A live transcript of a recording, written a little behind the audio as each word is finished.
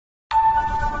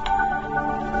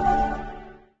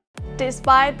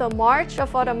Despite the march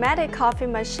of automatic coffee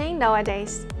machine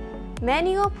nowadays,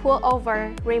 manual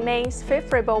pour-over remains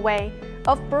favorable way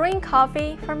of brewing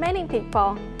coffee for many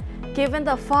people, given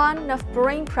the fun of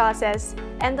brewing process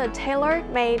and the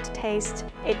tailor-made taste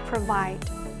it provides.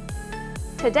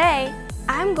 Today,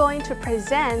 I'm going to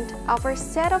present our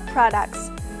set of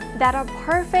products that are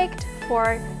perfect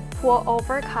for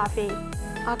pour-over coffee: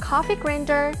 a coffee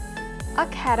grinder, a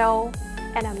kettle,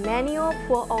 and a manual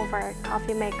pour-over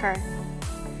coffee maker.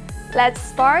 Let's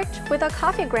start with a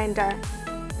coffee grinder.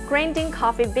 Grinding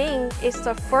coffee bean is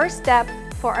the first step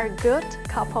for a good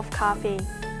cup of coffee.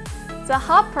 The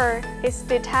hopper is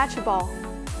detachable.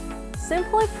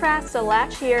 Simply press the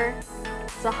latch here.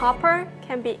 The hopper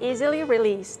can be easily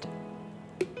released.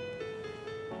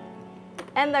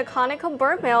 And the conical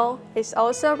burr mill is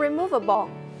also removable.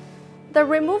 The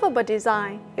removable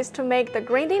design is to make the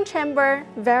grinding chamber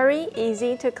very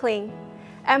easy to clean,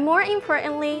 and more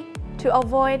importantly, to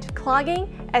avoid clogging,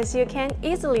 as you can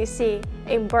easily see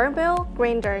in burr mill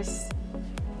grinders.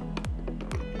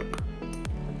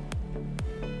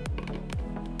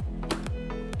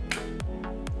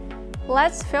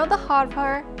 Let's fill the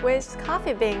hopper with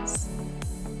coffee beans.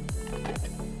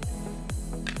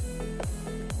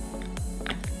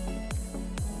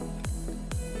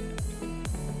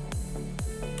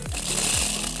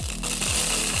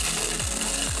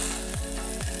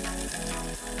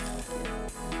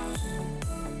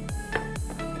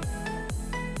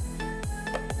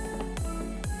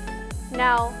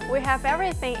 Now we have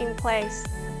everything in place.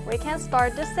 We can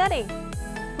start the setting.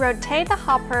 Rotate the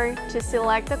hopper to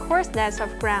select the coarseness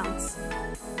of grounds.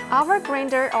 Our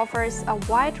grinder offers a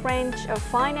wide range of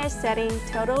fineness setting,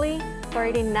 totally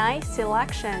 39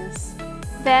 selections.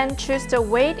 Then choose the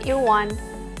weight you want.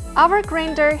 Our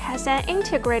grinder has an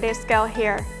integrated scale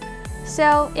here,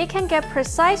 so it can get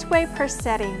precise weight per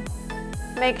setting.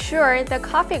 Make sure the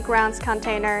coffee grounds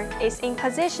container is in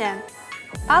position.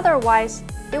 Otherwise,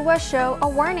 it will show a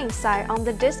warning sign on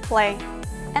the display,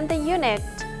 and the unit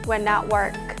will not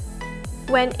work.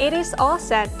 When it is all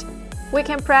set, we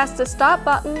can press the stop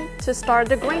button to start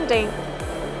the grinding.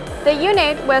 The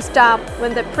unit will stop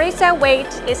when the preset weight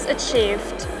is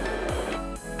achieved.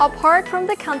 Apart from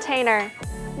the container,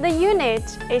 the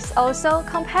unit is also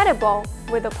compatible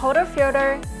with the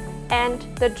portafilter and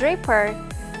the dripper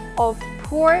of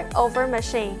pour-over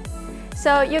machine,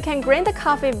 so you can grind the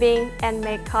coffee bean and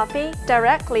make coffee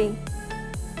directly.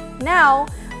 Now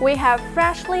we have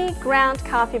freshly ground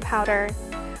coffee powder.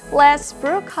 Let's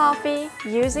brew coffee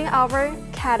using our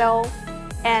kettle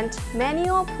and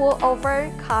manual pour-over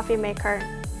coffee maker.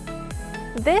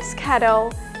 This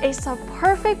kettle is a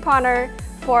perfect partner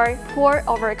for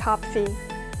pour-over coffee.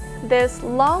 This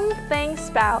long, thin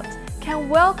spout can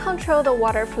well control the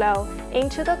water flow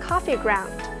into the coffee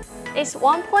ground. It's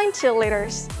 1.2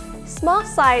 liters, small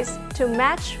size to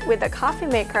match with the coffee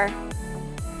maker.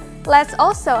 Let's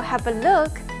also have a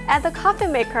look at the coffee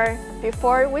maker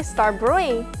before we start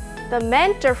brewing. The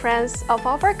main difference of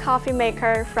our coffee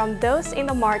maker from those in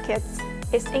the markets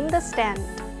is in the stand.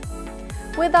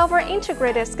 With our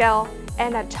integrated scale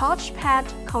and a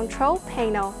touchpad control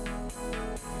panel.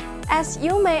 As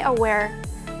you may aware,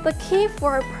 the key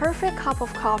for a perfect cup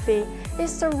of coffee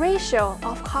is the ratio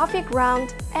of coffee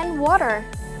ground and water.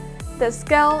 The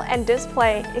scale and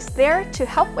display is there to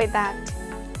help with that.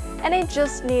 And it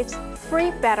just needs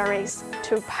 3 batteries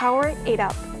to power it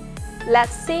up.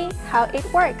 Let's see how it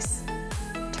works.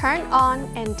 Turn on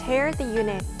and tare the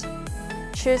unit.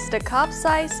 Choose the cup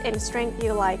size and strength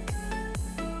you like.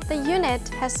 The unit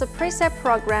has a preset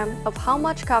program of how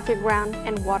much coffee ground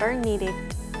and water needed.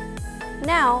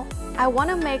 Now, I want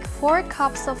to make 4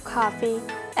 cups of coffee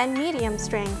and medium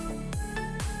strength.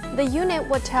 The unit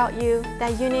will tell you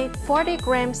that you need 40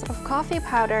 grams of coffee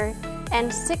powder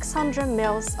and 600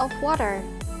 ml of water.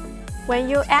 When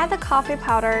you add the coffee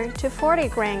powder to 40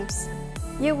 grams,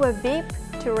 you will beep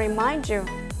to remind you.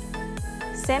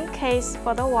 Same case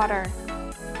for the water.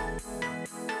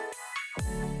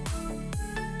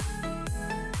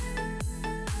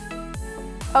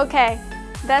 Okay,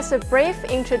 that's a brief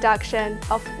introduction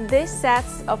of these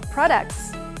sets of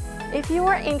products. If you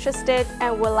are interested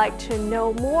and would like to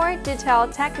know more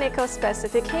detailed technical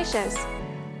specifications,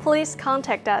 please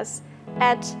contact us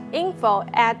at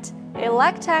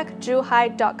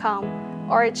info@electechzhuhai.com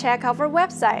or check our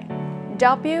website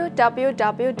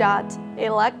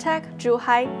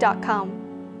www.electechzhuhai.com.